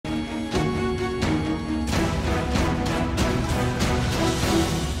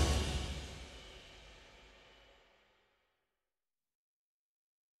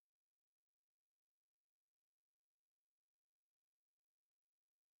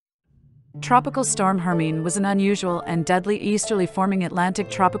Tropical storm Hermine was an unusual and deadly easterly forming Atlantic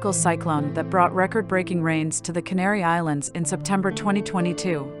tropical cyclone that brought record-breaking rains to the Canary Islands in September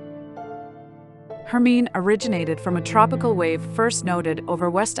 2022. Hermine originated from a tropical wave first noted over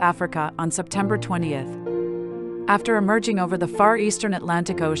West Africa on September 20th. After emerging over the far eastern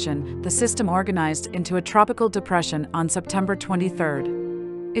Atlantic Ocean, the system organized into a tropical depression on September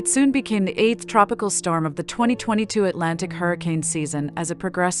 23rd. It soon became the 8th tropical storm of the 2022 Atlantic hurricane season as it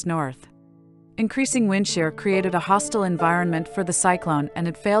progressed north. Increasing wind shear created a hostile environment for the cyclone, and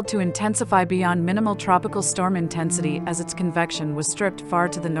it failed to intensify beyond minimal tropical storm intensity as its convection was stripped far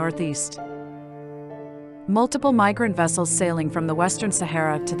to the northeast. Multiple migrant vessels sailing from the Western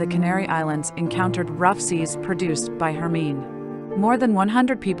Sahara to the Canary Islands encountered rough seas produced by Hermine. More than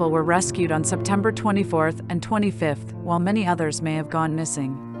 100 people were rescued on September 24th and 25th, while many others may have gone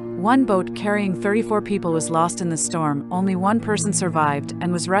missing. One boat carrying 34 people was lost in the storm. Only one person survived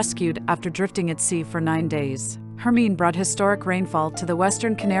and was rescued after drifting at sea for 9 days. Hermine brought historic rainfall to the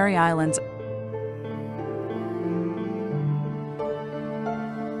Western Canary Islands.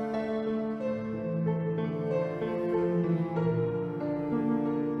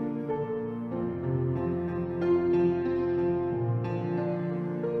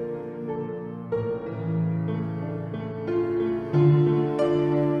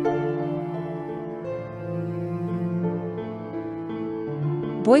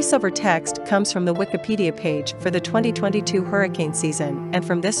 Voiceover text comes from the Wikipedia page for the 2022 hurricane season and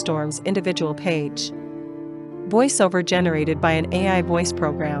from this storm's individual page. Voiceover generated by an AI voice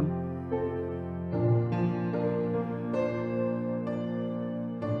program.